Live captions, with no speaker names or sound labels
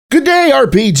Good day,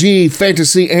 RPG,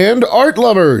 fantasy, and art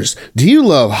lovers! Do you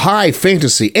love high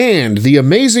fantasy and the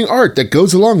amazing art that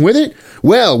goes along with it?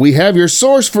 Well, we have your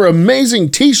source for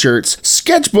amazing t-shirts,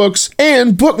 sketchbooks,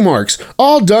 and bookmarks,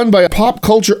 all done by pop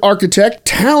culture architect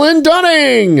Talon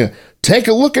Dunning! Take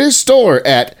a look at his store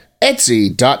at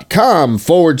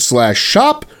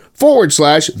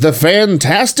etsy.com/shop/The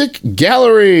Fantastic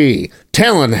Gallery.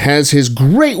 Talon has his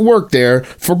great work there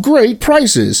for great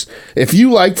prices. If you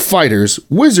like fighters,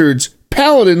 wizards,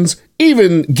 paladins,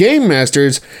 even game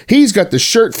masters, he's got the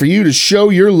shirt for you to show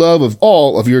your love of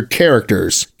all of your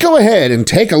characters. Go ahead and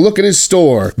take a look at his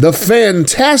store, The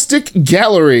Fantastic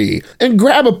Gallery, and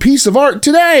grab a piece of art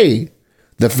today.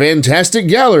 The Fantastic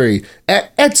Gallery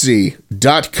at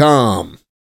etsy.com.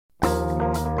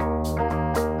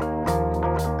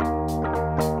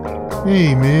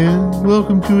 Hey man,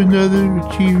 welcome to another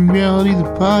Achieving Reality, the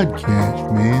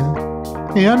podcast, man.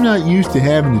 Hey, I'm not used to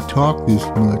having to talk this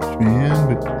much,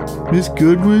 man, but Miss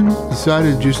Goodwin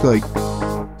decided to just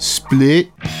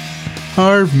split.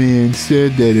 Harv, man,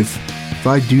 said that if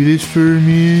I do this for her,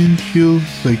 man, she'll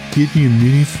get me a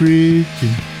mini fridge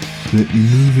and let me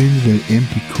move into that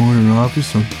empty corner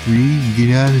office on 3 and get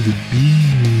out of the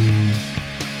beam.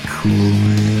 Cool,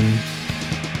 man.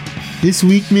 This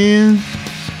week, man,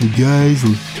 the guys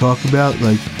will talk about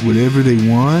whatever they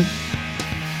want.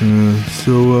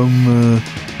 So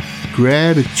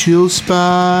grab a chill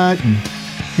spot and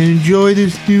enjoy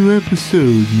this new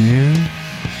episode, man.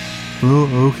 Well,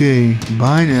 okay,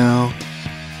 bye now.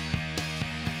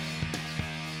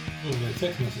 Oh, my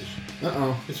text message.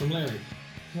 Uh-oh. It's from Larry.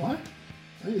 What?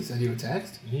 I didn't send you a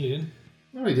text. He did.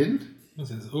 No, I didn't. It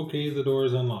says, okay, the door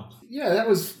is unlocked. Yeah, that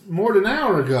was more than an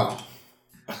hour ago.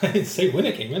 I didn't say when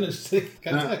it came in, I just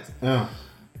got a text. Oh.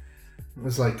 It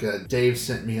was Dave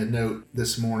sent me a note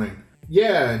this morning.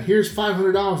 Yeah, and here's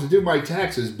 $500 to do my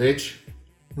taxes, bitch.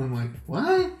 I'm like,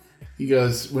 what? He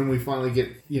goes, when we finally get,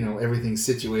 everything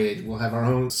situated, we'll have our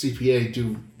own CPA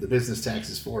do the business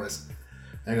taxes for us.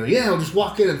 I go, yeah, I'll just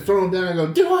walk in and throw them down and go,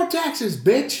 do our taxes,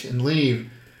 bitch, and leave.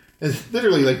 And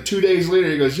literally 2 days later,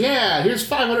 he goes, yeah, here's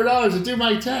 $500 to do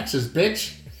my taxes,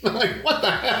 bitch. I'm like, what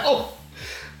the hell?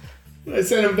 I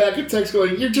sent him back a text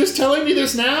going, you're just telling me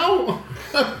this now?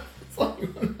 Well,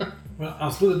 I'll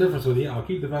split the difference with you. I'll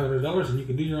keep the $500 and you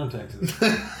can do your own taxes.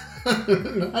 I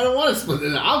don't want to split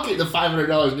it. I'll keep the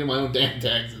 $500 and do my own damn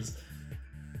taxes.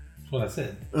 That's what I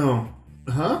said. Oh.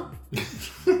 Huh?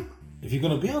 If you're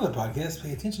going to be on the podcast,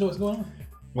 pay attention to what's going on.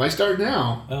 Why start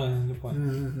now? Good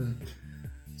point.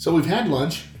 So we've had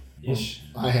lunch. Ish.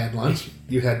 Well, I had lunch.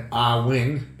 You had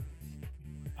wing.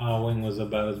 Wing was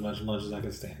about as much lunch as I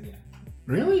could stand, yeah.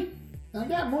 Really? I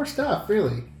got more stuff,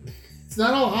 really. It's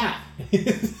not all hot.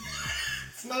 It's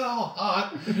not all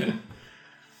hot.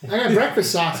 I got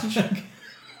breakfast sausage.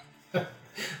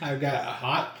 I've got a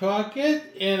Hot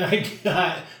Pocket and I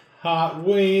got hot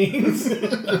wings.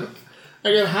 I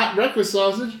got hot breakfast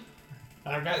sausage.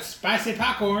 I got spicy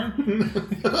popcorn.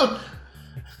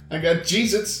 I got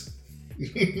Cheez-Its.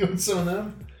 You want some of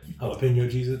them? Jalapeno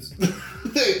Cheez-Its.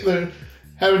 They're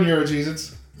habanero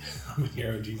Cheez-Its.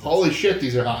 Habanero Cheez-Its. Holy shit,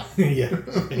 these are hot. Yeah,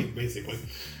 basically.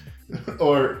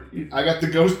 Or I got the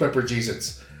ghost pepper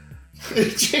Cheez-Its.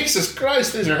 Jesus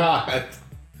Christ, these are hot.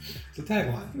 It's a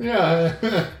tagline. Yeah.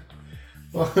 It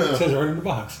says right in the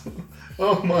box.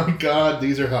 Oh my God,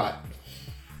 these are hot.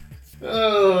 It's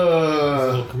a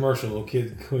little commercial, little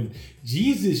kid going,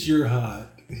 Jesus, you're hot.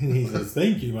 And he says,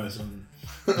 thank you, my son.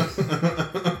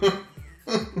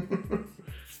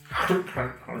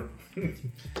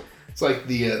 It's like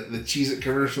the Cheez-It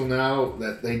commercial now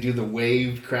that they do the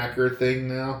wave cracker thing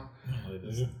now. Oh, they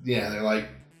do? Yeah, they're like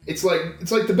it's like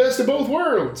the best of both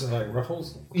worlds. Is it like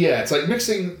Ruffles? Yeah, it's like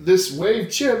mixing this wave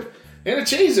chip and a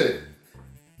Cheez-It.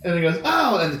 And he goes,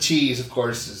 oh, and the cheese, of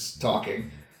course, is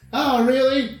talking. Oh,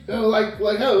 really? Oh,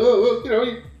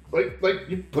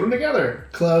 you put them together.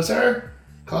 Closer.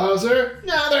 Now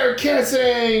they're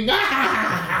kissing.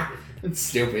 Ah! It's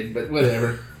stupid, but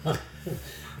whatever.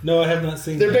 No, I have not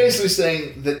seen They're that. basically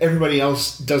saying that everybody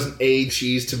else doesn't age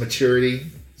cheese to maturity,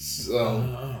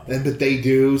 but they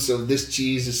do. So this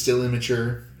cheese is still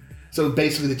immature. So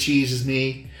basically, the cheese is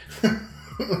me.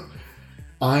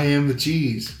 I am the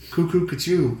cheese. Cuckoo,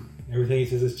 cuckoo. Everything he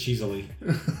says is cheesily.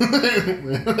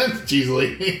 That's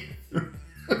cheesily.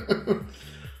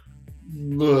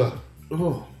 Ugh.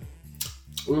 Oh.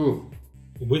 Ooh.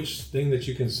 Which thing that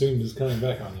you consumed is coming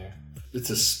back on you? It's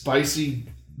a spicy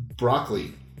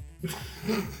broccoli.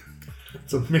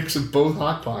 It's a mix of both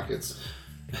Hot Pockets.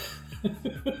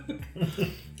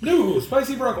 No,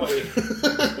 spicy broccoli.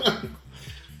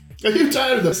 Are you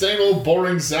tired of the same old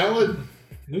boring salad?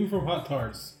 New from Hot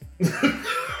Tarts.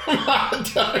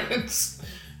 Hot-dogs.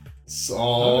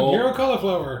 Salt. Habanero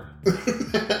cauliflower.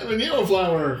 Vanilla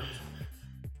flour.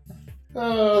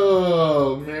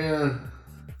 Oh, man.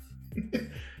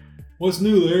 What's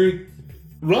new, Larry?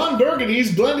 Ron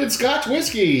Burgundy's blended Scotch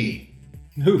whiskey.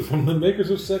 Who, from the makers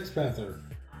of Sex Panther?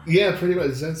 Yeah, pretty much.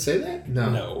 Does that say that?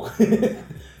 No.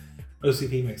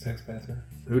 OCP makes Sex Panther.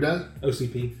 Who does?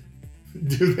 OCP.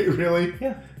 Do they really?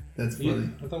 Yeah. That's funny. Yeah,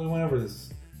 I thought we went over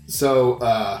this. So,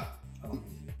 I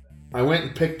went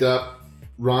and picked up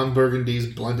Ron Burgundy's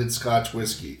blended Scotch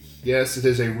whiskey. Yes, it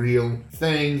is a real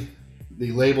thing.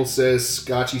 The label says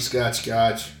Scotchy Scotch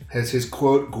Scotch. Has his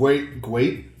quote, Great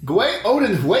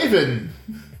Odin's Raven.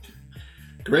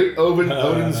 Great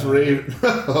Odin's Raven.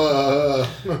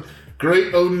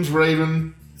 Great Odin's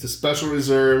Raven. It's a special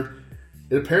reserve.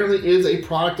 It apparently is a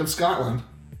product of Scotland.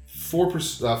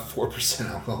 4%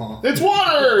 alcohol. It's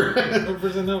water!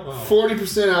 4% alcohol.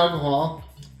 40% alcohol.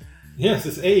 Yes,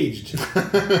 it's aged.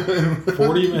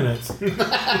 40 minutes.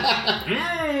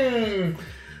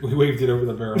 We waved it over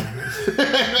the barrel.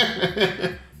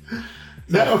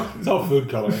 It's all food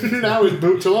coloring. Now it's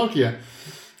Bootalokia.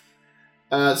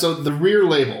 So the rear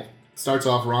label starts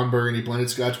off Ron Burgundy blended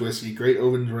Scotch whiskey, Great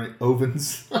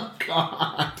Odin's. Oh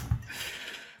God.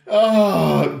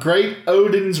 Oh, Great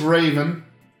Odin's Raven,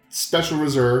 special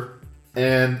reserve,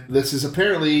 and this is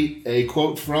apparently a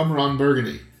quote from Ron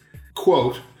Burgundy.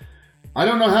 Quote: I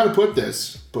don't know how to put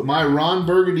this, but my Ron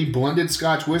Burgundy blended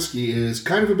Scotch whiskey is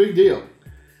kind of a big deal.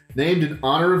 Named in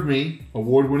honor of me,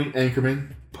 award-winning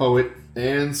anchorman, poet,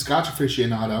 and Scotch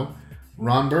aficionado,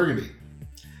 Ron Burgundy.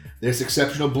 This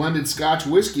exceptional blended Scotch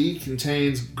whiskey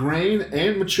contains grain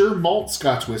and mature malt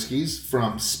Scotch whiskies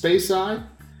from Speyside,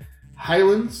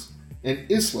 Highlands, and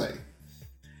Islay.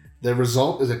 The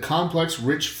result is a complex,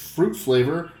 rich fruit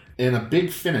flavor and a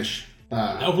big finish.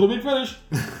 Now for the big finish.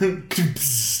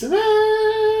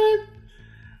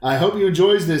 I hope you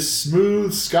enjoys this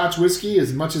smooth Scotch whiskey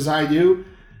as much as I do.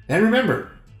 And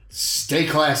remember, stay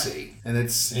classy. And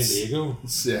it's San Diego.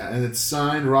 And it's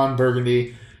signed Ron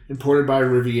Burgundy, imported by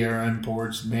Riviera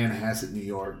Imports, Manhasset, New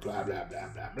York, blah, blah, blah,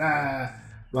 blah, blah.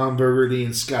 Ron Burgundy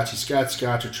and Scotchy Scotch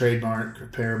are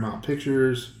trademarked Paramount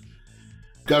Pictures.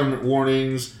 Government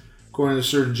warnings. According to the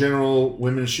Surgeon General,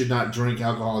 women should not drink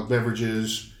alcoholic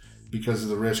beverages because of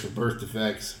the risk of birth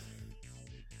defects.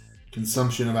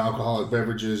 Consumption of alcoholic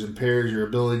beverages impairs your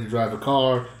ability to drive a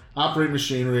car, operate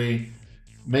machinery,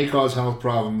 may cause health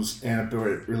problems, and a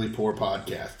really poor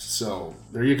podcast. So,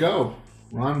 there you go.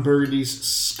 Ron Burgundy's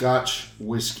Scotch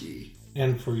whiskey.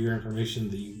 And for your information,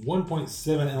 the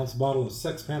 1.7 ounce bottle of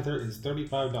Sex Panther is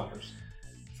 $35.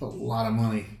 That's a lot of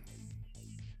money.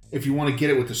 If you want to get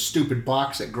it with the stupid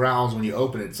box that growls when you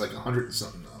open it, it's like $100 and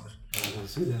something. I don't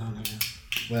see that on here.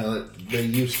 Well, they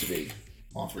used to be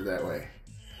offered that way.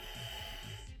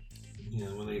 Yeah,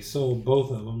 when they sold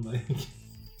both of them,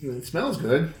 It smells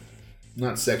good.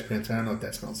 Not Sex Panther, I don't know what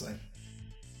that smells like.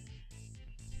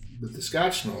 But the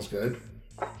Scotch smells good.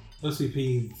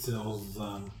 OCP sells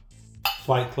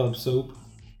Fight Club soap,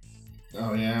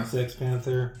 Oh, yeah. Sex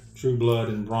Panther, True Blood,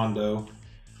 and Brondo.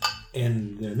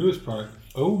 And their newest product,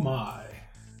 Oh My.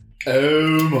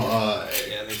 Oh, my.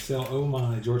 Yeah, they sell Oh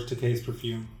My, George Takei's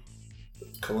perfume.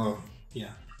 Cologne.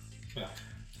 Yeah.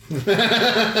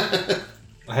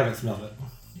 I haven't smelled it.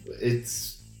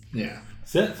 It's, yeah.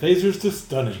 Set phasers to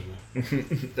stunning.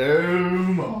 Oh,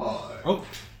 my.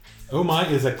 Oh My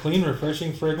is a clean,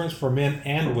 refreshing fragrance for men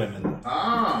and women.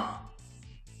 Ah.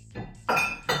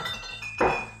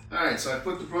 Alright, so I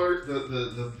put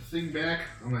the thing back.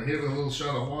 I'm going to hit it with a little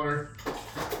shot of water.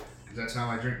 Because that's how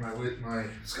I drink my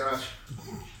Scotch.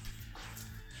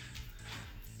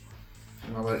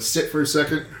 And I'll let it sit for a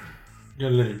second. You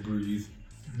gotta let it breathe.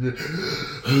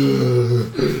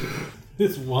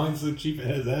 This wine's so cheap it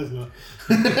has asthma.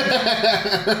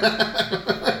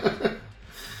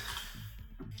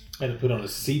 I had to put on a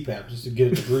CPAP just to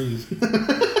get it to breathe.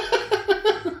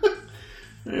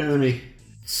 Let me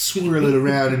swirl it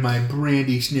around in my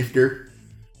brandy snifter.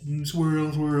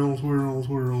 Swirl, swirl, swirl,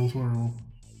 swirl, swirl.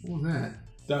 What was that?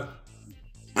 Duck.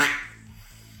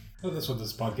 Oh, that's what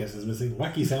this podcast is missing.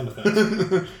 Wacky sound effects.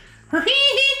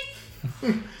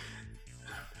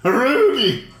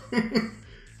 Harugi! That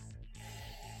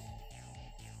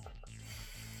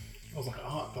was like a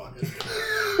hot pocket.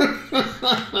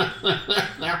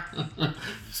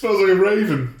 Smells like a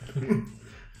raven.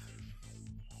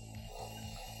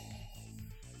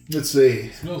 Let's see.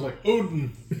 It smells like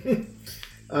Odin.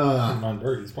 Ron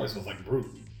Burgundy probably smells like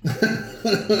Brute.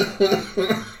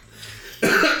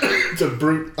 It's a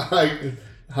brute high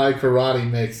karate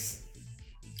mix.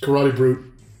 Karate brute.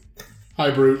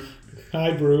 High brute.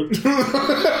 Hi, Brute.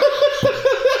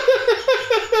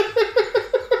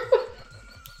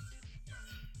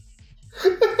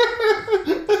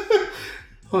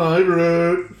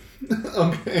 100.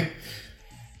 Okay.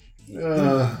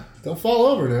 Don't fall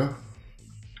over now.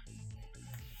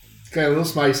 It's kind of a little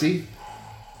spicy.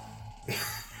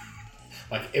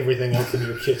 Like everything else in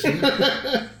your kitchen.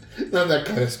 Not that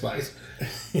kind of spice.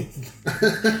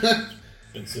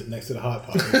 Been sitting next to the hot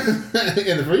pot.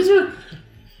 In the freezer?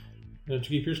 Don't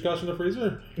you keep your scotch in the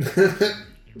freezer?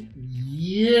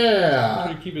 Yeah.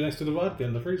 You keep it next to the vodka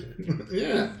in the freezer.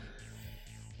 Yeah.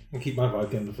 I keep my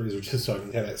vodka in the freezer just so I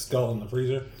can have that skull in the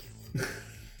freezer.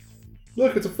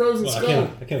 Look, it's a frozen skull.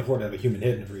 I can't afford to have a human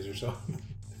head in the freezer, so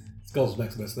skull's the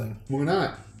next best thing. Why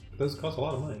not? It does cost a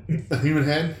lot of money. A human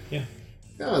head? Yeah.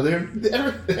 No,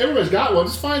 everybody's got one.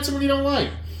 Just find someone you don't like.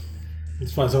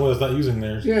 Let's find someone that's not using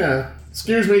theirs. Yeah.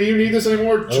 Excuse me, do you need this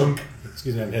anymore? Oh,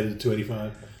 excuse me, I'm headed to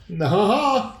 285.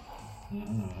 Nah.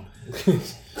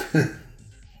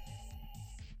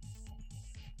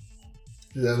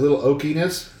 That little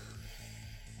oakiness?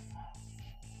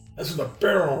 That's from the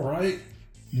barrel, right?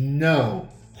 No.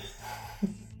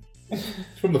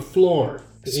 It's from the floor.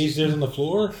 They aged theirs on the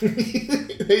floor?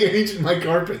 They aged my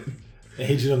carpet. They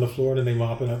aged it on the floor and then they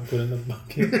mop it up and put it in the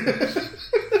bucket.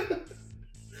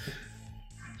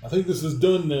 I think this is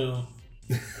done now.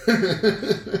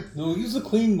 No, use a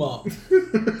clean mop.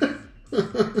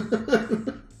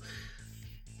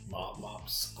 Mop,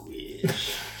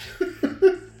 squish.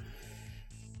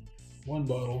 One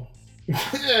bottle.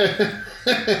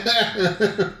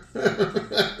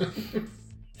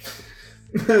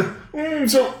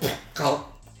 So,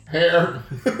 hair.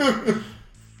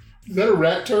 Is that a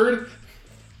rat turd?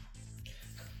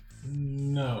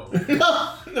 No.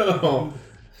 No.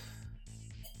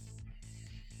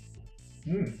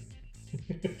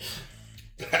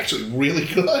 Actually, really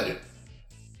good.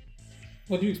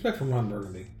 What do you expect from Ron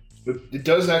Burgundy? It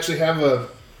does actually have a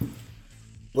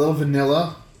little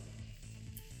vanilla.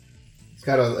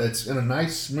 It's in a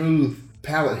nice smooth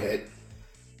palate hit.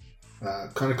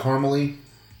 Kind of caramely.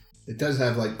 It does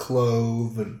have like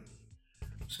clove and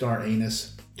star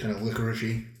anise, kind of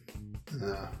licoricey.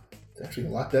 It's actually a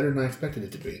lot better than I expected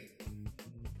it to be.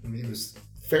 I mean, it was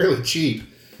fairly cheap.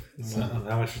 So,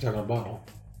 how much you talking a bottle?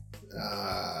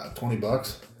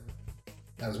 $20.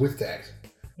 That was with tax.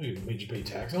 Made you pay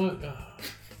tax on it?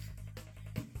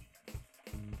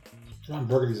 Ron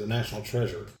Burgundy's a national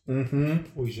treasure. Mm-hmm.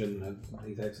 We shouldn't have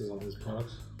any taxes on his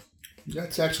products.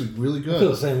 That's actually really I feel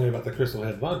good. the same way about the Crystal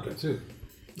Head vodka, too.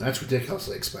 That's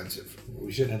ridiculously expensive.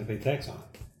 We shouldn't have to pay tax on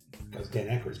it. Because Dan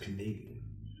Aykroyd's Canadian.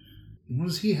 What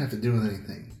does he have to do with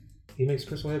anything? He makes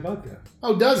Crystal Head vodka.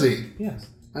 Oh, does he? Yes.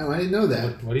 Oh, I didn't know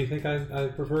that. What do you think I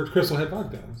prefer Crystal Head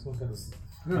vodka? I don't know.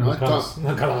 I'm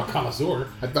not kind of a connoisseur.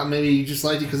 I thought maybe you just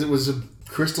liked it because it was a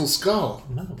crystal skull.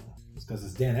 No. It's because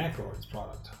it's Dan Aykroyd's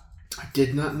product. I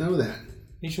did not know that.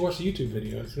 You should watch the YouTube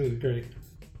video. It's really great.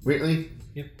 Really?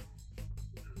 Yep.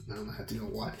 I don't have to go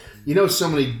watch. You know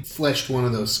somebody fleshed one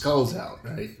of those skulls out,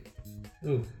 right?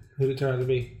 Ooh, who'd it turn out to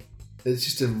be? It's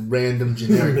just a random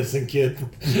generic. Missing kid.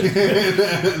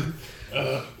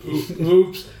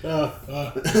 Oops.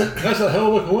 That's a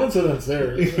hell of a coincidence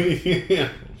there. Yeah.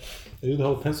 They do the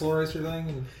whole pencil eraser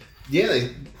thing? Yeah,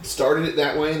 they started it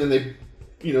that way and then they,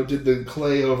 did the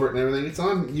clay over it and everything. It's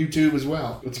on YouTube as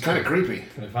well. It's kind of creepy.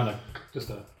 Can I find just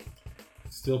a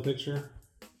still picture?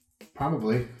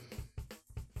 Probably.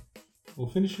 We'll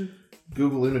finish your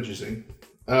Google Imaging.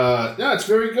 No, it's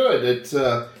very good.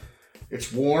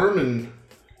 It's warm and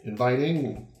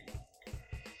inviting.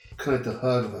 Kind of the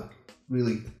hug of a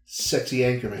really sexy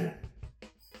anchorman.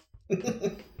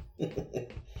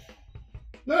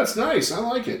 No, it's nice. I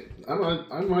like it. I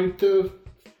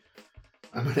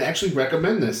might actually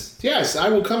recommend this. Yes, I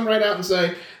will come right out and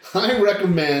say I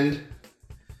recommend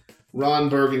Ron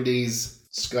Burgundy's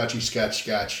Scotchy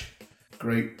Scotch.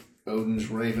 Great Odin's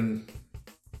Raven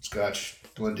Scotch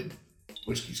blended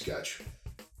whiskey Scotch.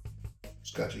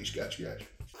 Scotchy Scotch.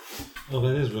 Oh,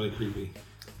 that is really creepy.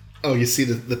 Oh, you see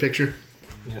the picture?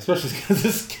 Yeah, especially because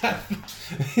it's got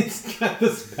the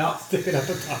spout sticking out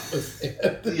the top of his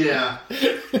head. Yeah.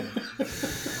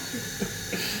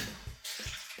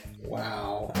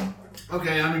 Wow.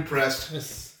 Okay, I'm impressed.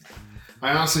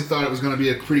 I honestly thought it was going to be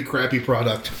a pretty crappy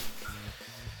product.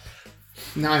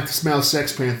 Now I have to smell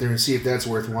Sex Panther and see if that's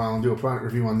worthwhile and do a product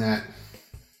review on that.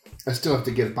 I still have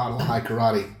to get a bottle of High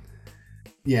Karate.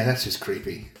 Yeah, that's just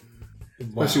creepy.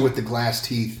 Wow. Especially with the glass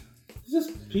teeth. It's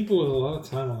just people with a lot of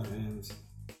time on their hands.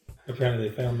 Apparently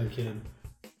they found the kid.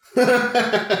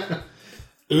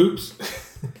 Oops.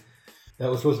 That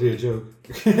was supposed to be a joke.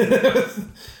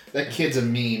 That kid's a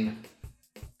meme.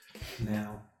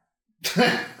 Now.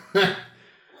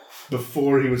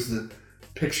 Before he was the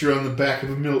picture on the back of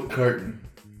a milk carton.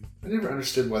 I never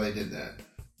understood why they did that.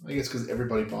 I guess because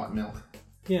everybody bought milk.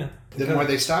 Yeah. Then why'd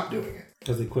they stop doing it?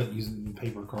 Because they quit using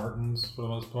paper cartons for the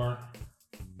most part.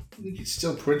 You could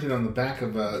still print it on the back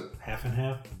of a... Half and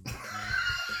half.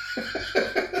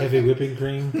 Heavy whipping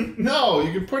cream. No,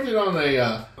 you could print it on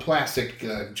a plastic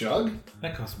jug.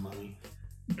 That costs money.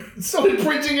 So they're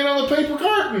printing it on the paper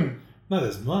carton. Not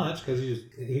as much, because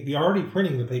you're already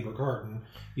printing the paper carton.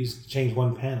 You just change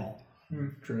one panel.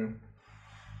 True.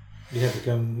 You have to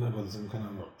come up with some kind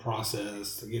of a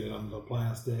process to get it onto the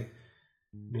plastic.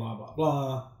 Blah, blah,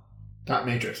 blah. Dot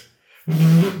matrix. And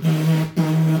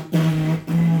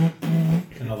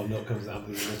all the milk comes out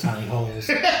through the tiny holes.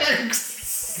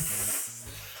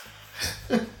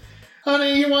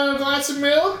 Honey, you want a glass of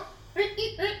milk?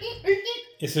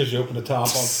 As soon as you open the top,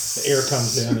 the air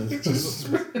comes in. And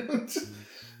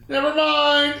Never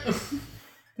mind.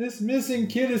 This missing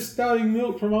kid is spouting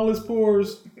milk from all his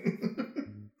pores.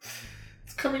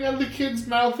 It's coming out of the kid's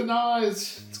mouth and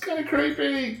eyes. It's kind of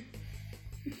creepy.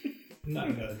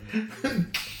 Not good.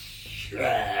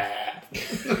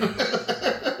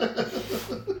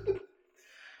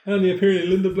 Honey, apparently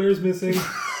Linda Blair's missing.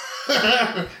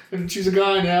 And she's a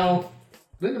guy now.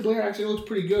 Linda Blair actually looks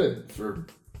pretty good for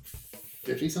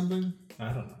 50-something.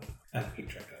 I don't know. I don't keep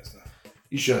track of that stuff.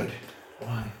 You should.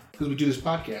 Why? Because we do this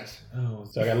podcast. Oh,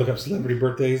 so I gotta look up celebrity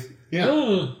birthdays? Yeah.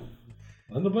 Oh,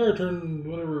 Linda Blair turned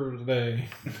whatever today.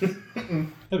 That'd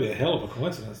be a hell of a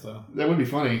coincidence, though. That would be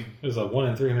funny. There's a 1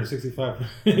 in 365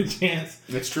 chance.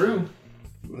 It's true.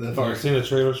 Have you seen the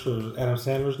trailers for Adam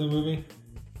Sandler's new movie?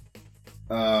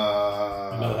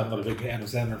 I know I'm not a big Adam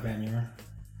Sandler fan, you are.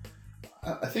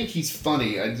 I think he's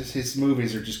funny. His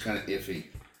movies are just kind of iffy.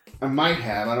 I might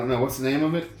have. I don't know. What's the name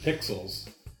of it? Pixels.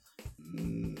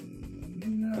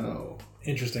 No.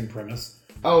 Interesting premise.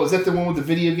 Oh, is that the one with the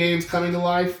video games coming to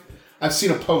life? I've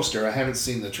seen a poster. I haven't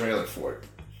seen the trailer for it.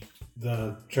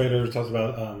 The trailer talks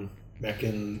about back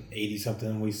in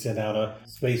 80-something, we sent out a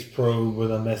space probe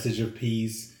with a message of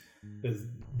peace with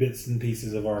bits and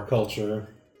pieces of our culture.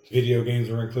 Video games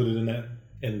were included in that,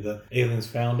 and the aliens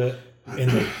found it, and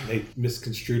they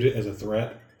misconstrued it as a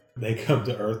threat. They come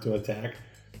to Earth to attack,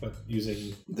 but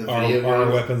using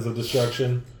our weapons of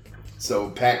destruction. So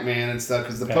Pac-Man and stuff,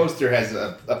 because the poster has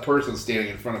a person standing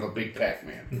in front of a big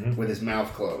Pac-Man with his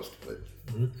mouth closed. But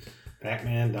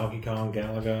Pac-Man, Donkey Kong,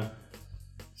 Galaga,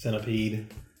 Centipede.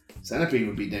 Centipede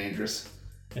would be dangerous.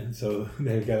 And so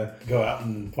they've got to go out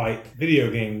and fight video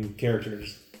game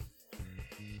characters.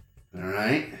 All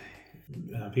right.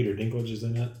 Peter Dinklage is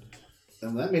in it.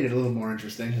 Well, that made it a little more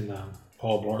interesting. And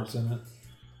Paul Blart's in it.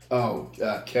 Oh,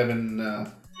 Kevin... no,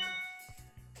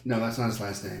 that's not his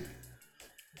last name.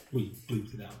 We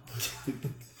bleeped it out.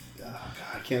 Oh,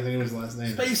 God, I can't think of his last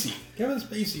name. Spacey. Kevin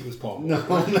Spacey was Paul Blart. No,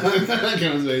 not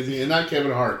Kevin Spacey. And not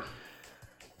Kevin Hart.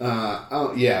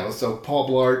 Oh, yeah. So Paul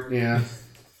Blart, yeah.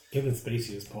 Kevin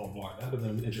Spacey is Paul Blart. That would have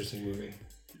been an interesting movie.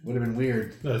 Would have been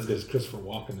weird. Not as good as Christopher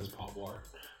Walken as Paul Blart.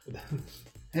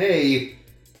 Hey,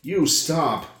 you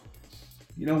stop.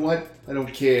 You know what? I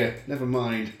don't care. Never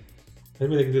mind.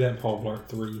 Maybe they can do that in Paul Blart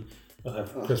 3. They'll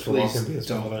have Christopher Walken be his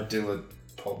father. Don't do it.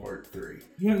 Paul Blart 3.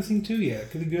 You haven't seen 2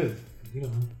 yet. Could be good. You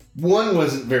don't know. 1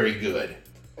 wasn't very good,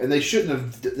 and they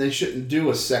shouldn't do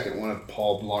a second one of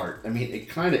Paul Blart. I mean, it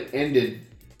kind of ended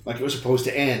like it was supposed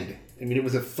to end. I mean, it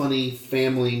was a funny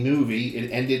family movie.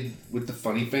 It ended with the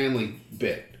funny family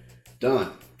bit.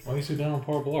 Done. Why are you so down on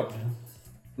Paul Blart, man?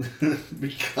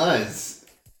 Because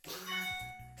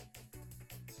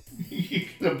you're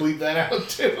gonna bleep that out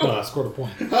too. No, I scored a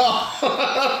point.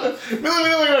 Oh,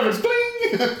 Millie reference.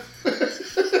 Bing.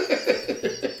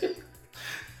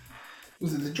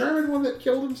 Was it the German one that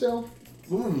killed himself?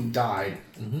 The one died.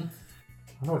 Mm-hmm.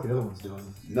 I know what the other one's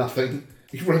doing. Nothing.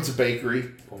 He runs a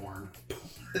bakery. Porn.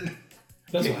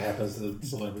 That's what happens to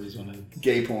celebrities when they...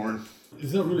 Gay porn.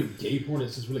 It's not really gay porn,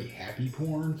 it's just really happy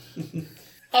porn.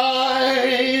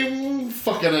 I'm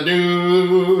fucking a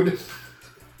dude.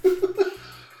 Oh,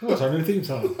 it's our new theme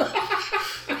song.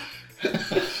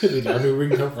 It's our new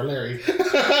ringtone for Larry.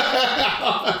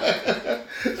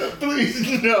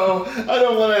 Please, no. I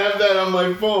don't want to have that on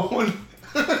my phone.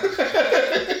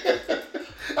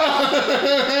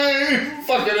 I'm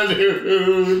fucking a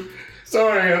dude.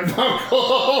 Sorry, I'm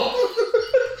buckled.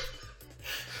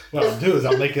 What I'll do is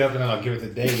I'll make it up and then I'll give it to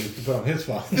Dave to put on his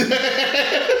phone.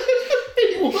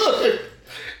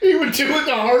 He would do it in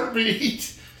a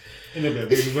heartbeat. And then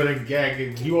be a running gag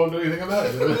and you won't know anything about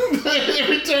it.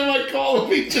 Every time I call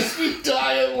him, he just be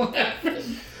dying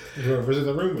laughing. Whoever's in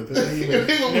the room with it.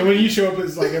 And when you show up,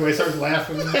 it's like everybody starts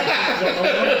laughing.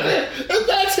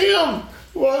 That's him.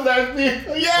 Well, that's me.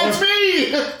 Yeah, it's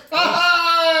me.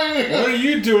 What are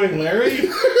you doing, Larry?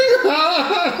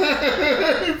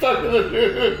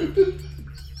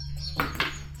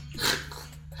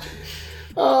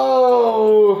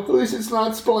 Oh, at least it's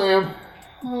not splam.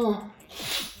 Oh.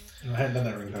 I hadn't done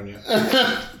that ringtone yet.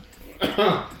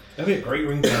 That'd be a great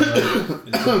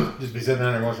ringtone. Just be sitting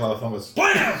down there watching all the fun with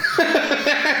splam.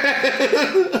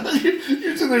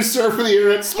 You're sitting there surfing the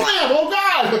internet. Splam! Oh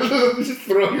God! Just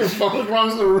throw your phone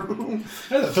across the room.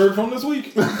 I had the third phone this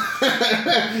week.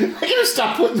 I gotta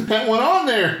stop putting that one on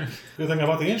there. Good thing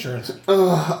about the insurance.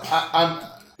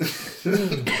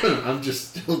 I'm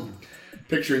just still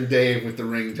picturing Dave with the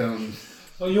ringtone.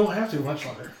 Oh, you won't have to much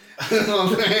longer.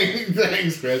 Oh,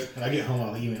 thanks, Chris. When I get home,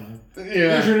 I'll email him.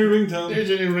 Yeah. Here's your new ringtone. Here's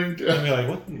your new ringtone. I'll be like,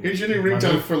 what? Here's your new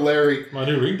ringtone for Larry. My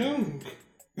new ringtone?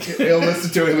 He'll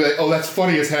listen to it and be like, oh, that's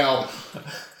funny as hell.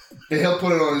 And he'll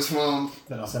put it on his phone.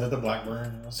 Then I'll send it to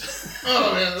Blackburn.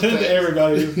 Oh, man. Send it to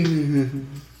everybody.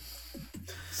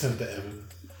 Send it to Evan.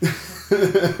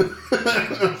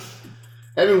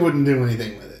 Evan wouldn't do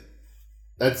anything with it.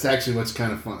 That's actually what's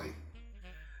kind of funny.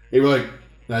 He'd be like,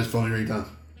 that's funny ringtone.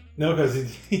 No, because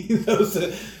he knows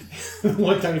that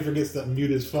one time he forgets to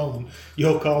mute his phone,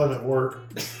 you'll call him at work.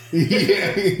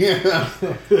 Yeah.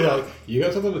 Like, you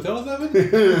got something to tell us, Evan?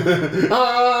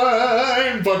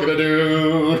 I'm fucking a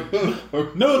dude.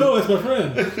 No, it's my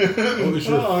friend. Oh, it's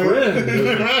your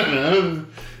friend.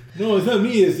 No, it's not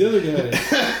me, it's the other guy.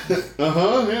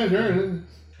 Yeah, sure.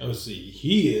 Oh, see,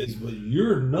 he is, but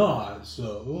you're not,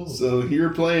 so... So you're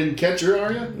playing catcher,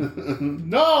 are you?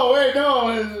 No, wait,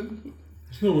 no.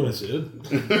 That's not what I said.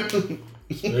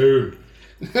 Spoon.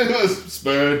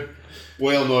 Spoon.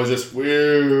 Whale noises. Woo.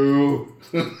 Ooh.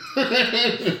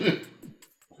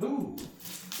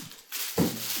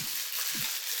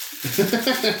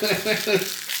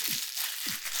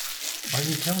 Why did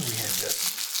you tell me we had this?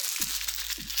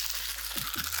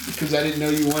 Because I didn't know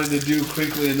you wanted to do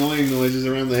crinkly, annoying noises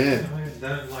around the head. I haven't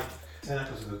done it in like 10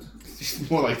 episodes.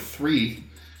 More like 3.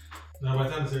 No, by the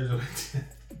time there's only 10.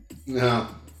 No.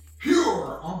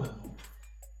 Pure almond milk.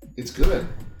 It's good.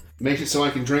 Makes it so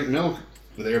I can drink milk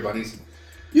with everybody's.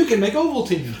 You can make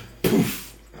Ovaltine.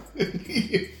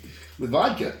 With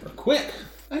vodka. Quick.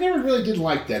 I never really did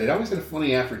like that. It always had a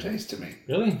funny aftertaste to me.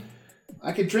 Really?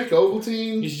 I could drink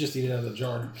Ovaltine. You should just eat it out of the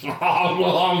jar.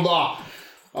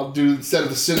 I'll do instead of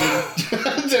the cinnamon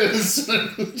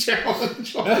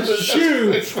challenge. A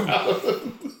shoe.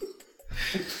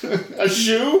 A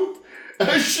shoe?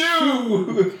 A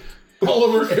shoe. All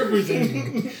over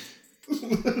everything.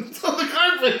 It's on the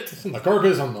carpet. It's on the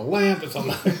carpet, it's on the lamp, it's on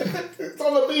the... It's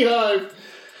on the beehive.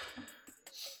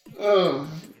 Oh.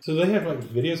 So they have like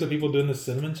videos of people doing the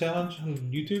cinnamon challenge on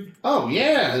YouTube? Oh,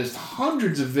 yeah. There's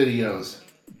hundreds of videos.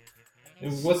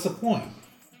 And what's the point?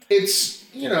 It's,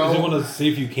 you know... Is it one of the see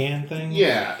if you can thing?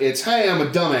 Yeah. It's, hey, I'm a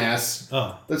dumbass.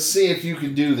 Oh. Let's see if you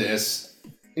can do this.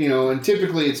 You know, and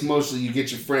typically it's mostly you get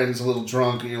your friends a little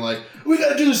drunk and you're like, we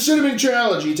gotta do the cinnamon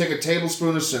challenge. You take a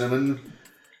tablespoon of cinnamon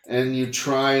and you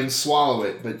try and swallow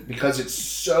it. But because it's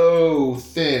so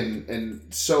thin and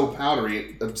so powdery,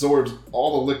 it absorbs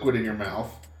all the liquid in your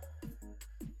mouth.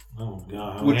 Oh,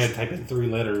 God. I only had to type in 3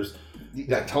 letters.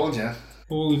 I told you.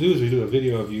 What we do is we do a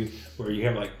video of you where you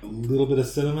have like a little bit of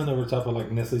cinnamon over top of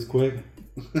like Nestle's Quick.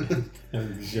 And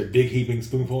it's your big heaping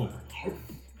spoonful.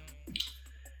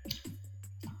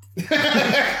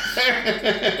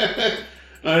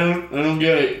 I don't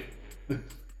get it.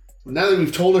 Now that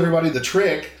we've told everybody the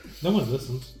trick. No one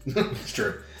listens. It's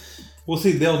true. Well,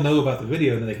 see, they'll know about the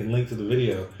video, and then they can link to the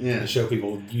video and show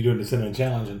people you doing the cinnamon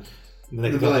challenge, and then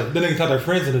they can, like, then they can tell their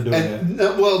friends into doing and,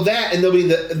 well, that, and they'll be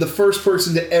the first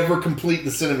person to ever complete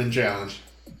the cinnamon challenge.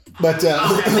 But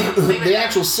the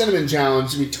actual cinnamon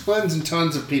challenge, I mean, tons and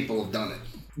tons of people have done it.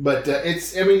 But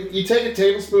it's, I mean, you take a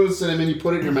tablespoon of cinnamon, you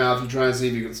put it in your mouth, you try and see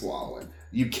if you can swallow it.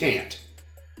 You can't.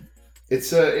 It's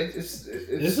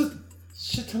There's a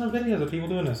shit ton of videos of people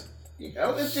doing this. You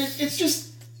know, it's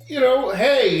just, you know,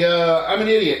 hey, I'm an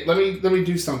idiot. Let me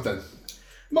do something.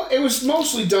 It was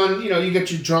mostly done, you know, you get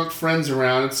your drunk friends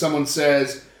around and someone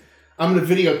says, I'm going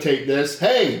to videotape this.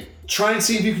 Hey, try and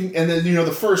see if you can, and then, you know,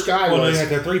 the first guy well, was... Well, you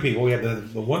had the 3 people. We had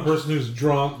the one person who's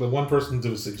drunk, the one person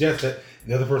to suggest it,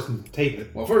 and the other person to tape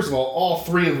it. Well, first of all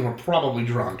 3 of them are probably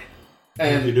drunk.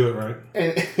 And if you do it right.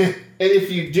 And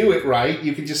if you do it right,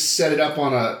 you can just set it up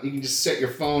you can just set your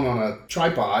phone on a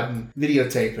tripod and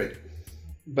videotape it.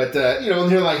 But, you know,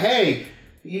 and they're like, hey,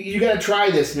 you got to try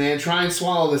this, man. Try and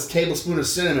swallow this tablespoon of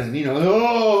cinnamon. You know,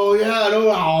 oh, yeah,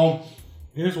 no.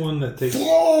 Here's one that takes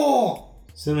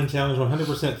cinnamon challenge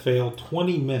 100% fail,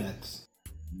 20 minutes.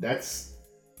 That's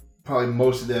probably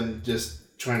most of them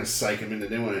just trying to psych him into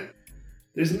doing it.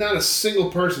 There's not a single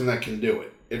person that can do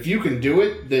it. if you can do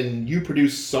it, then you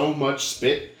produce so much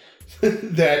spit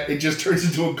that it just turns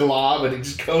into a glob and it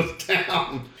just goes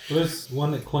down. There's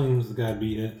one that claims the guy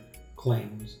beat it.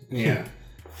 Claims. Yeah.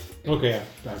 Okay,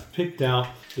 I've picked out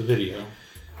the video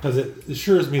because it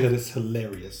assures me that it's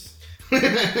hilarious.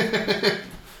 I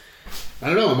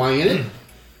don't know. Am I in it?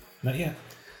 Not yet.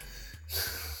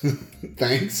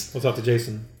 Thanks. What's up to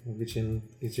Jason? We'll get you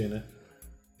in it.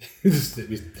 We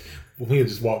can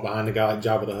just walk behind the guy like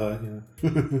Jabba the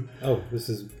Hutt. Oh, this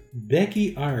is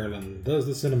Becky Ireland does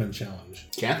the cinnamon challenge.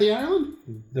 Kathy Ireland?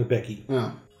 No, Becky. Oh.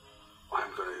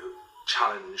 I'm going to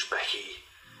challenge Becky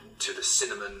to the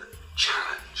cinnamon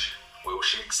challenge. Will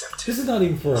she accept it? This is not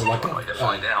even for like I'm going to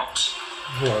find out.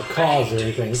 For a cause or Becky, do you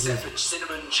anything. This accept is the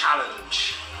cinnamon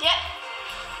challenge? Yep.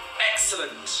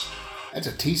 Excellent. That's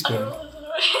a teaspoon.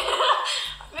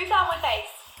 Move out my face.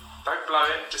 Don't blow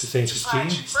it. Just You saying just she's cheating?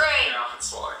 actually stick Right. it out and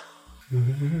swallow.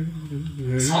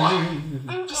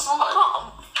 Swallow. Just swallow. I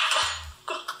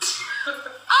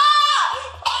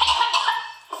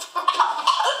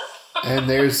can't. And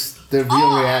there's the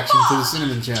real reaction to the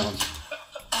cinnamon challenge.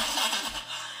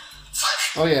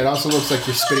 Oh yeah, it also looks like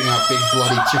you're spitting out big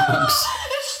bloody chunks.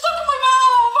 It's stuck in my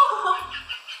mouth.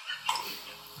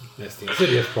 that's the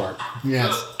insidious part.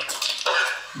 Yes.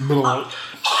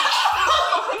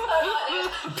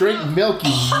 Drink milk,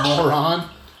 you moron.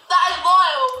 That is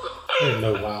vile. I didn't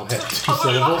know WoW had 2 I would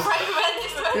syllables. not recommend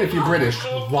this movie. If you're British.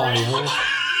 Vile.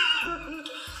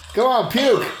 Go on,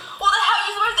 puke. What the hell are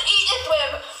you supposed to eat this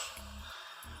with?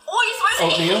 What are you supposed to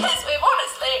Oatmeal? eat this with,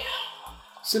 honestly?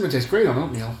 Cinnamon tastes great on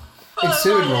oatmeal. And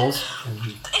cinnamon rolls.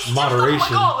 It's Moderation.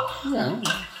 Just, oh Yeah.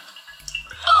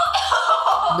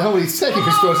 Nobody said you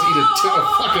were supposed to eat a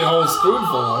fucking whole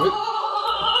spoonful of it.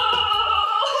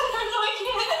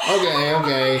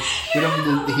 Okay. We don't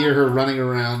need to hear her running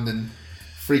around and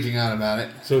freaking out about it.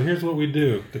 So here's what we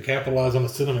do to capitalize on the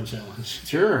cinnamon challenge.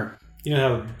 Sure. You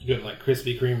know how you get like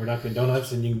Krispy Kreme or Dunkin'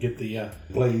 Donuts and you can get the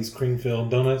glazed cream-filled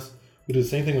donuts? We do the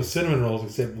same thing with cinnamon rolls,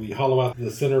 except we hollow out the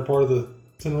center part of the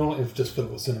cinnamon roll and it's just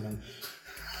filled with cinnamon.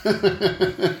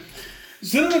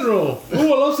 Cinnamon roll!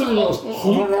 Oh, I love cinnamon rolls!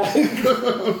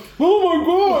 Oh my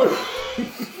god!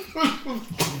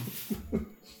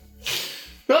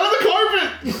 Not on the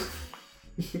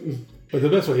carpet! But the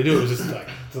best way to do it is just like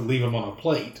to leave them on a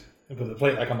plate and put the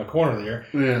plate like on the corner there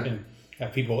Yeah. and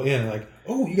have people in like,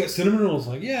 oh, you got cinnamon rolls?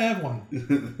 Like, yeah, I have one.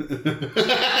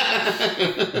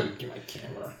 Get my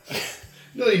camera.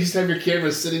 No, you just have your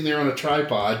camera sitting there on a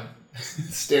tripod,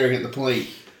 staring at the plate.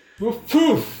 Well,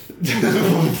 poof!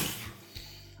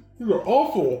 You are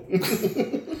awful.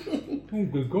 Oh,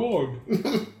 good God.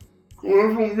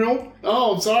 Want some milk?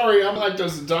 Oh, sorry, I'm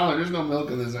lactose intolerant. There's no milk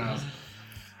in this house.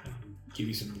 Give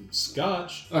you some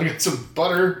scotch. I got some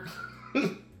butter.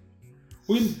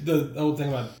 The old thing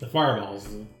about the fireballs.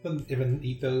 Doesn't even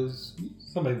eat those.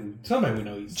 Somebody we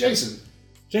know eats. Jason.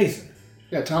 Jason.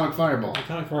 Yeah, atomic fireball.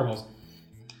 Atomic fireballs.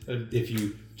 If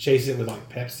you chase it with like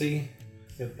Pepsi,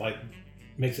 it like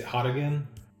makes it hot again.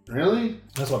 Really?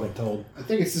 That's what I've been told. I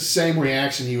think it's the same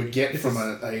reaction you would get from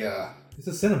It's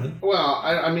a cinnamon. well,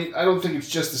 I mean, I don't think it's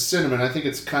just the cinnamon. I think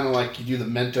it's kind of like you do the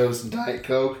Mentos and Diet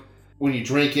Coke. When you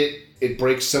drink it, it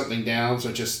breaks something down, so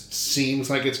it just seems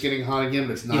like it's getting hot again,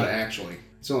 but it's not actually.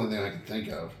 It's the only thing I can think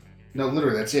of. No,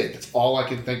 literally, that's it. That's all I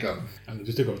can think of. I'm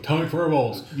just gonna go atomic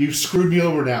fireballs. You screwed me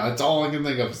over now. That's all I can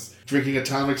think of. Is drinking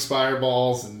atomic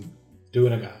fireballs and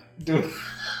Doing a guy. doing.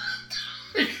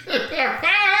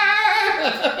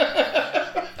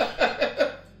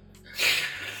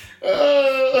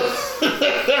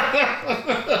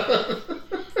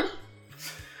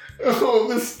 Oh,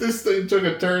 this thing took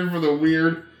a turn for the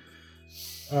weird.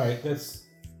 All right,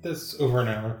 that's over an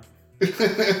hour.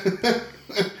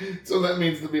 So that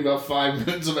means there'll be about 5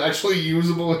 minutes of actually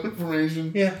usable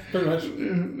information. Yeah, pretty much.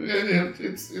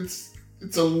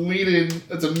 It's a lead-in.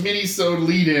 It's a mini-sode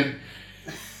lead-in.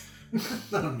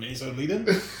 Not a mini-sode lead-in.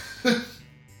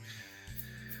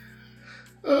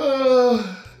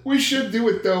 We should do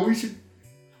it though. We should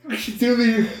do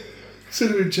the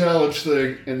cinnamon challenge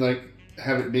thing and like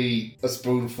have it be a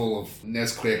spoonful of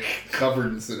Nesquik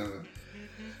covered in cinnamon.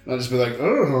 And I'll just be like,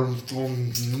 oh, that's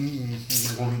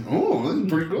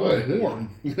pretty good. Warm.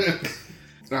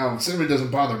 No, cinnamon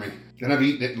doesn't bother me, and I've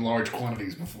eaten it in large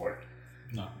quantities before.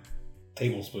 No,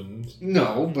 tablespoons.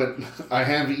 No, but I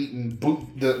have eaten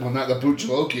not the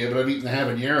Buchalokia, but I've eaten the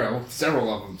habanero,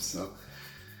 several of them. So.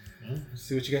 Well, let's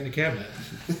see what you got in the cabinet.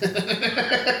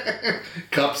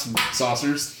 Cups and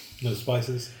saucers. No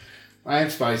spices. I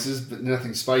have spices, but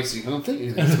nothing spicy. I don't think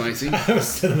anything's spicy. I have a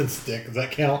cinnamon stick. Does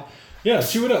that count? Yeah,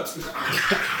 chew it up.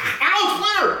 Ow,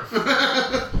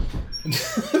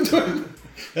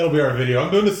 That'll be our video.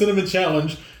 I'm doing the cinnamon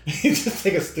challenge. Just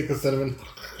take a stick of cinnamon.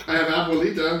 I have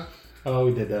Abuelita. Oh,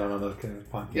 we did that on another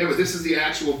podcast. Yeah, but this is the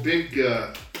actual big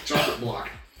chocolate block.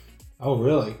 Oh,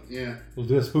 really? Yeah. We'll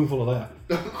do a spoonful of that.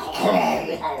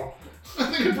 I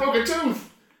think I broke a tooth.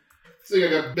 See, I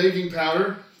got baking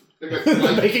powder. I got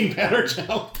light, Baking powder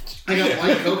challenge. I got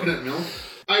light coconut milk.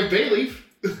 I have bay leaf.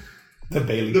 The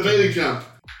Bailey. The bay leaf jump.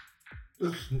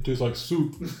 It tastes like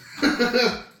soup.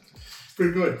 It's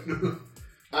pretty good.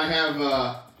 I have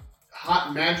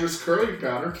hot Madras curry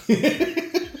powder.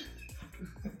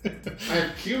 I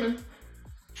have cumin.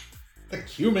 The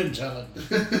cumin challenge.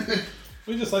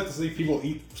 We just like to see people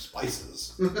eat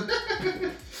spices.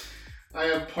 I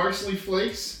have parsley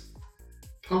flakes,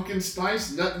 pumpkin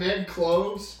spice, nutmeg,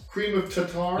 cloves, cream of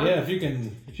tartar. Yeah, if you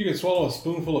can swallow a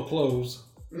spoonful of cloves.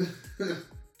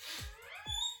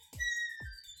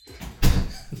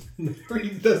 He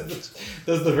does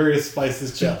the various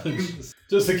spices challenge.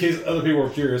 Just in case other people are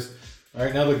curious. All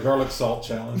right, now the garlic salt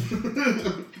challenge.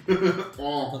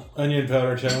 Oh. Onion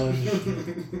powder challenge.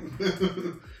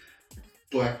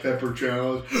 Black pepper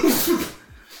challenge.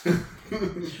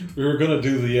 We were going to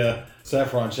do the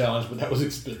saffron challenge, but that was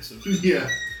expensive. Yeah.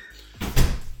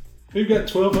 We've got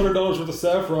 $1,200 worth of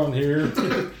saffron here.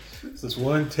 It's just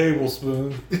 1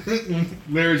 tablespoon.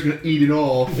 Larry's gonna eat it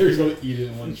all. Larry's going to eat it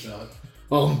in one shot.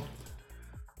 Oh.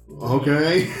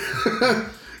 Okay.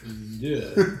 Yeah.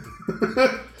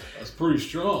 That's pretty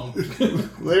strong.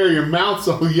 Larry, your mouth's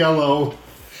all yellow.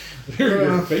 Larry,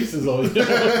 your face is all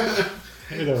yellow.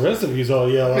 Hey, the rest of you's all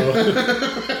yellow.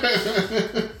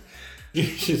 You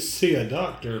should see a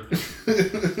doctor.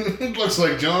 Looks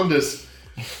like jaundice.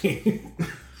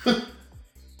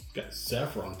 Got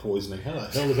saffron poisoning. How the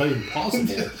hell is that even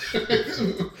possible?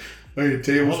 Like a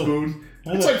tablespoon.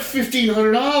 How It's the- like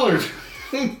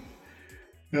 $1,500.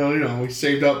 Well, you know, we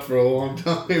saved up for a long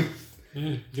time. Yeah,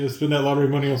 you gotta spend that lottery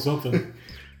money on something.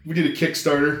 We did a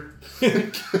Kickstarter.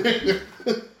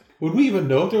 Would we even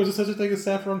know if there was such a thing as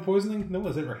saffron poisoning? No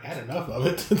one's ever had enough of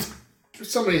it.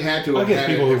 Somebody had to I have guess had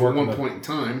people it who at work one on point in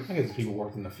time. I guess people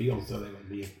worked in the field, so they would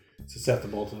be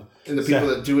susceptible to. And the people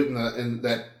that do it in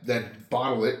that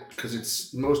bottle it, because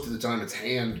it's most of the time it's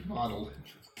hand bottled.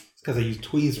 It's because they use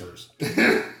tweezers.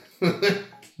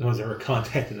 No one's ever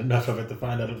contacted enough of it to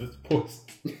find out if it's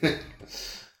poison.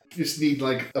 Just need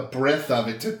like a breath of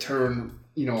it to turn,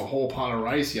 you know, a whole pot of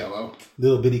rice yellow.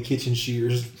 Little bitty kitchen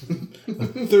shears,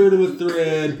 a third of a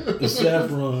thread of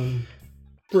saffron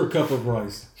per cup of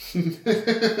rice. Damn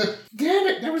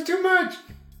it, that was too much.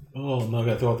 Oh no, I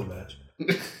gotta throw out the batch.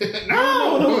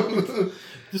 No!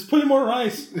 Just put in more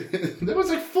rice. That was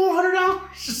like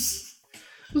 $400.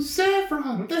 With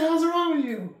saffron. What the hell's wrong with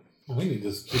you? We need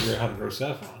to figure out how to grow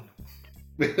saffron.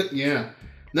 Yeah.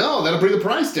 No, that'll bring the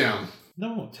price down.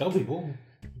 No, tell people.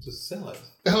 Just sell it.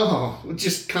 Oh, we'll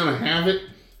just kind of have it.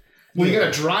 Well, you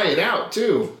gotta dry it out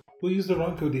too. We'll use the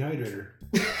Ronco dehydrator.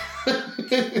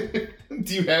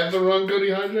 Do you have the Ronco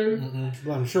dehydrator?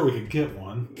 Well, I'm sure we could get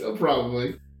one. Oh,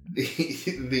 probably.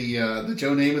 The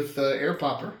Joe Namath air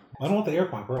popper. I don't want the air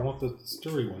popper. I want the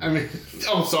stirry one. I mean,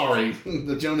 oh, sorry.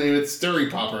 The Joe Namath stirry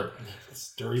popper.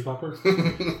 Stirry popper?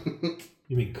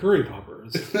 You mean curry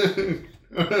poppers?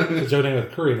 The Joe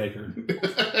Namath curry maker.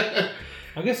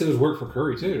 I guess it would work for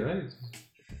curry too, right?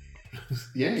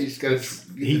 Yeah, you just gotta...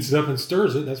 Heats it up and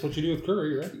stirs it. That's what you do with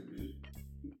curry, right?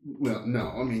 Well, no.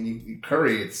 I mean,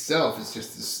 curry itself is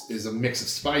just is a mix of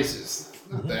spices,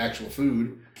 not the actual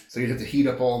food. So you have to heat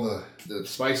up all the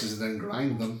spices and then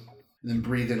grind them. And then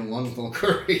breathe in a lungful of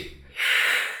curry.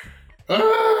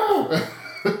 Oh!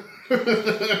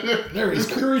 There is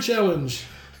curry challenge.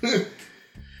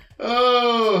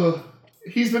 Oh,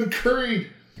 he's been curried.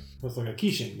 It's like a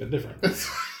quiching, but different.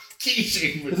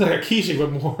 Quiching. It's like a quiching,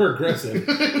 but more aggressive.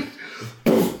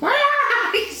 My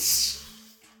eyes!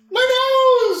 My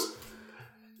nose!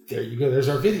 There you go. There's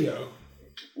our video.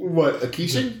 What, a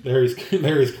quiching? Larry's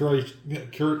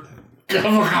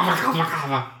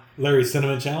Larry's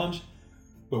cinnamon challenge,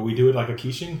 but we do it like a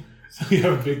quiching. So you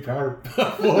have a big powder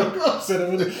full of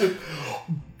cinnamon.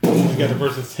 Boom! You got the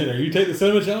person center. You take the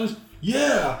cinnamon challenge?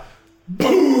 Yeah!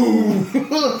 Boom!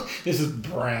 This is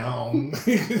brown.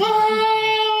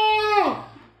 Ah!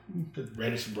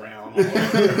 Reddish brown.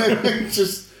 It's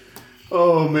just,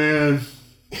 oh man.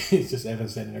 It's just Evan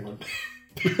standing there going,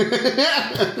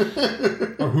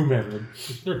 or whomever.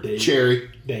 Or Dave. Cherry.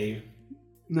 Dave.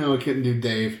 No, I couldn't do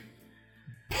Dave.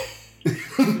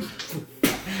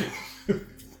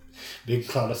 Big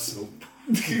cloud of soap.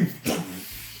 I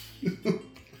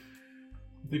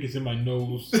think it's in my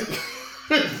nose.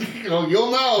 Oh,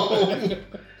 you'll know.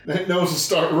 That nose will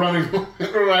start running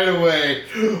right away.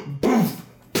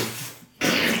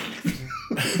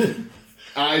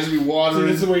 Eyes would be See, watering.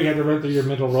 this is where you had to run through your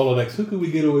mental Rolodex. Who could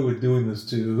we get away with doing this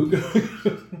to?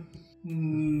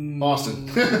 Austin.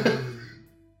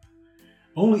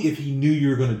 Only if he knew you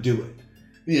were going to do it.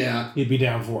 Yeah. He'd be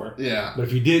down for it. Yeah. But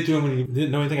if you did it to him and he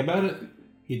didn't know anything about it,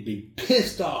 he'd be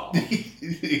pissed off.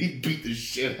 He'd beat the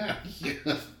shit out of you.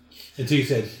 Until you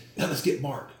said, now let's get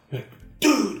Mark. You're like,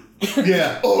 dude!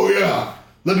 Yeah. Oh, yeah.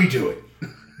 Let me do it.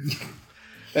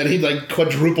 And he'd like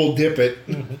quadruple dip it.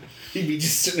 He'd be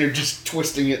just sitting there just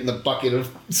twisting it in the bucket of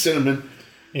cinnamon.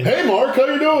 Yeah. Hey, Mark, how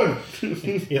you doing?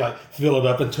 He'd like fill it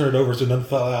up and turn it over so nothing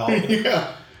fell out.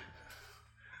 Yeah.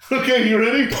 Okay, you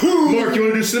ready? Mark, you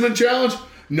want to do cinnamon challenge?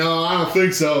 No, I don't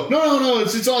think so. No,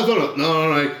 it's all I thought of. No,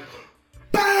 right.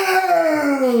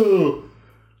 Bow!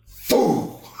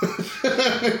 Fool!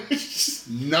 Just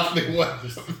nothing left.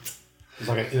 It's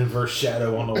like an inverse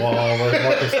shadow on the wall where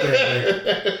Mark is standing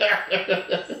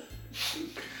there.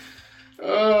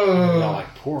 Oh. You're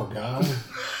like, poor guy.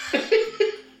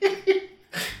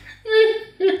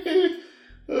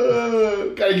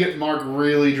 Gotta get Mark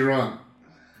really drunk.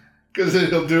 Because then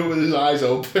he'll do it with his eyes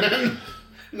open.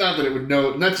 Not that it would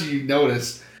know, not that you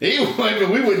notice. He would,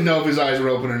 but we wouldn't know if his eyes were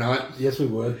open or not. Yes, we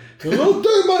would. Oh,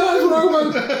 dude, my eyes are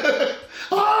open.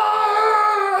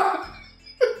 Ah!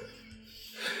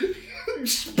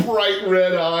 Just bright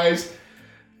red eyes.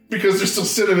 Because there's still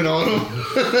cinnamon on them.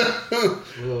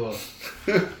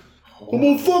 I'm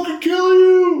gonna fucking kill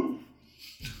you!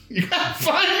 You gotta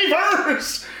find me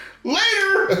first!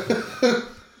 Later!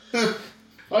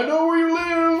 I know where you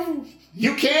live!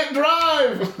 You can't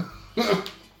drive!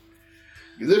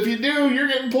 Because if you do, you're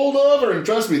getting pulled over. And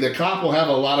trust me, the cop will have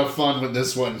a lot of fun with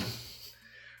this one.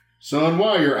 Son,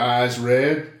 why are your eyes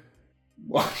red?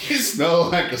 Why do you smell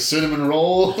like a cinnamon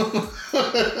roll?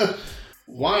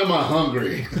 Why am I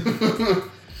hungry?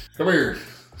 Come here.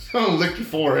 I'll lick your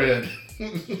forehead.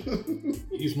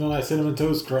 You smell like Cinnamon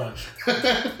Toast Crunch.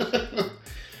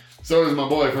 So does my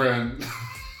boyfriend.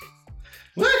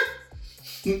 What?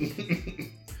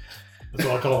 That's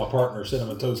what I call my partner,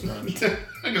 Cinnamon Toast Crunch.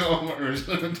 I call him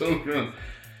cinnamon toast crunch.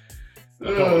 I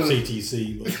call it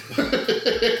CTC.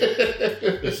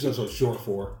 That's what it's short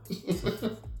for.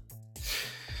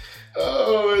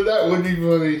 Oh, that would be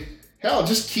funny. Hell,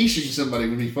 just quiching somebody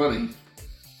would be funny.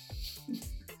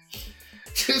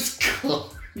 Just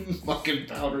covered in fucking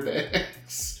powdered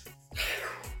eggs.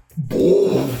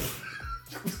 Boom.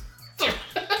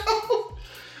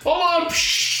 Hold on.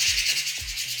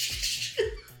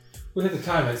 We have to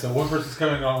time it, so one person's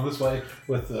coming on this way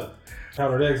with the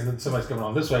powdered eggs, and then somebody's coming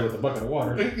on this way with a bucket of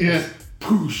water. Yeah.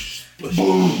 Poosh, splish.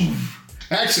 Boom.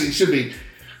 Actually, it should be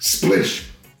splish.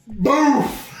 Boom.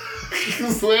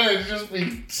 Because then it'd just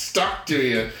be stuck to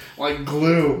you like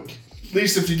glue. At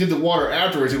least if you did the water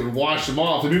afterwards, it would wash them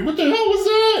off. It'd be, what the hell was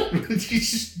that? You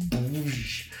just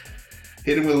boosh.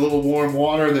 Hit it with a little warm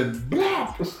water and then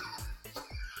blop.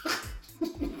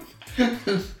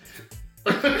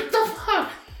 What the fuck?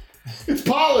 It's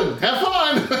pollen. Have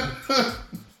fun.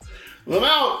 Well,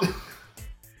 I'm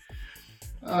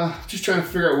out. Just trying to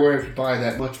figure out where I could buy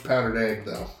that much powdered egg,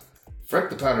 though. Freck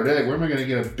the powdered egg. Where am I going to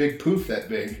get a big poof that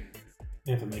big?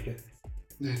 You have to make it.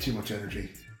 Too much energy.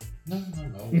 No.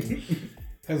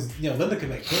 Because, Linda can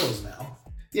make pillows now.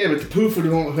 Yeah, but the poof would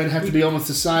have to be almost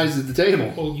the size of the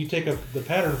table. Well, you take the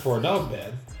pattern for a dog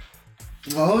bed.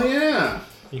 Oh, yeah.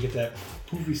 You get that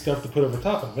poofy stuff to put over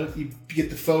top of it. You get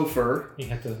the faux fur. You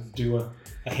have to do a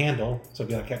handle, so it'd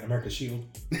be like Captain America's shield.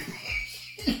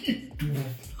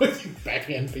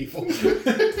 Backhand people.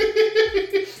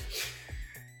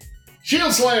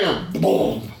 Shield slam!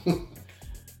 Boom!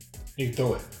 You can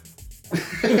throw it.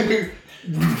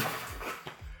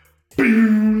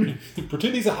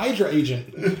 Pretend he's a Hydra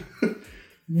agent.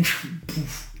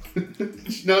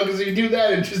 No, because if you do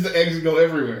that, it's just the eggs go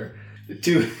everywhere.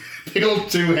 The big old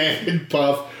two-handed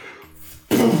puff.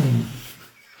 Boom!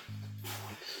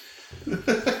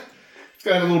 It's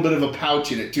got a little bit of a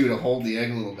pouch in it, too, to hold the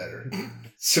egg a little better.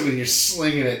 So when you're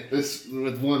slinging it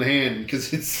with one hand,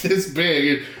 because it's this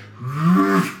big, it,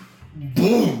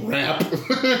 boom, wrap.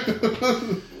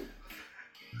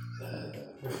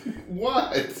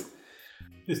 What?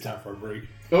 It's time for a break.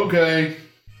 Okay.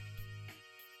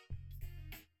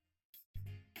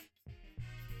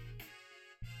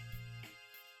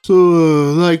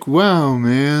 So, wow,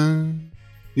 man.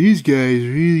 These guys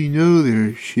really know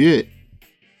their shit.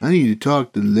 I need to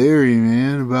talk to Larry,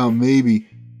 man, about maybe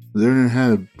learning how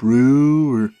to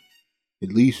brew or at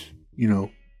least,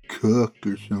 cook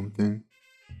or something.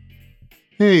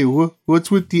 Hey,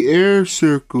 what's with the air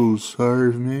circles,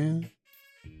 Harv, man?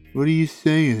 What are you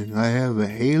saying? I have a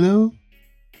halo?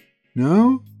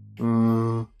 No?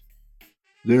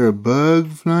 there a bug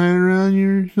flying around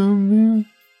here or something?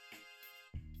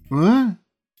 What?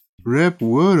 Wrap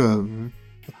what up?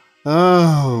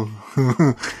 Oh,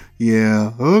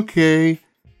 yeah, okay.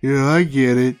 Yeah, I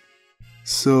get it.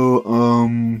 So,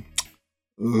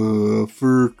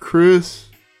 for Chris,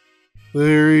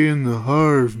 Larry, and the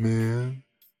Harv, man,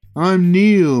 I'm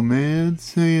Neil, man,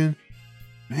 saying,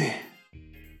 man,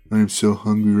 I'm so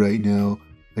hungry right now,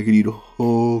 I could eat a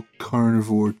whole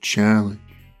carnivore challenge.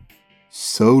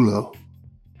 Solo.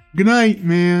 Good night,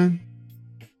 man.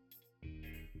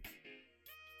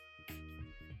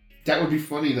 That would be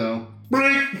funny, though.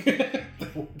 That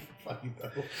would be funny,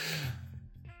 though.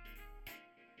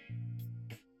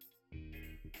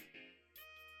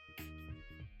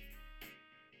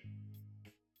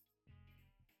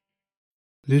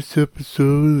 This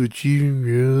episode of Achieving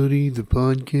Reality, the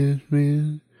podcast,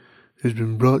 man, has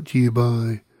been brought to you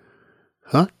by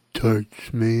Hot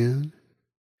Tarts, man.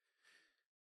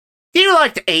 Do you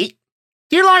like to eat?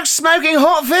 Do you like smoking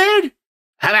hot food?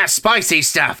 How about spicy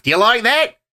stuff? Do you like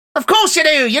that? Of course you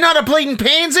do. You're not a bleeding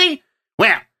pansy.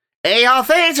 Well, AR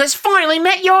Foods has finally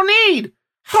met your need.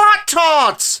 Hot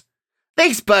Tarts!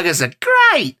 These buggers are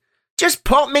great. Just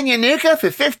pop them in your nuka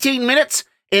for 15 minutes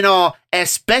in our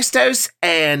asbestos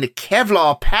and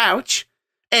Kevlar pouch,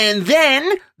 and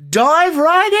then dive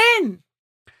right in.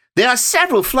 There are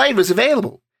several flavors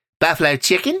available. Buffalo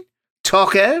chicken,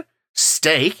 taco,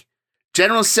 steak,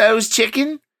 General Tso's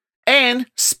chicken, and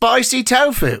spicy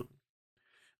tofu.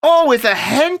 All with a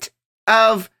hint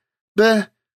of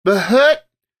bahut,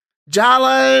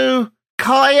 jalo,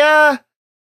 kaya,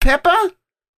 pepper?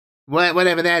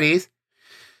 Whatever that is.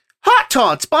 Hot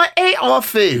Tarts by AR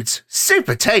Foods.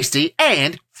 Super tasty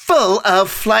and full of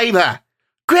flavour.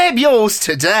 Grab yours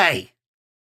today.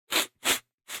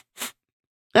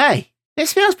 Hey, it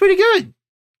smells pretty good.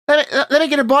 Let me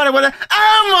get a bite of what.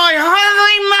 Oh my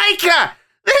holy maker!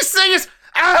 This thing is.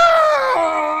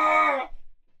 Oh!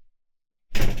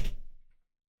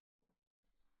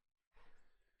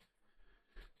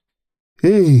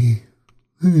 Hey,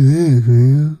 look at that,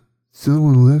 man.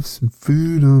 Someone left some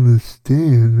food on the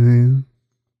stand, man.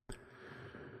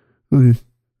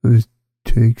 I'll just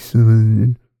take some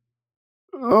and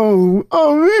oh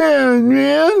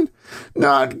man,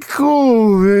 not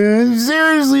cool, man.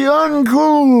 Seriously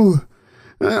uncool.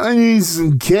 I need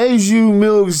some cashew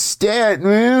milk stat,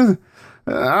 man.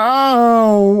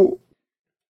 Oh.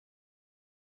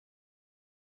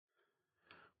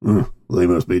 They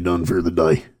must be done for the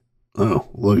day. Oh,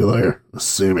 look at there, a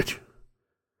sandwich.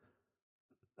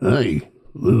 Hey,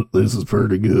 this is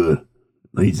pretty good.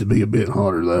 Needs to be a bit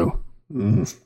hotter, though.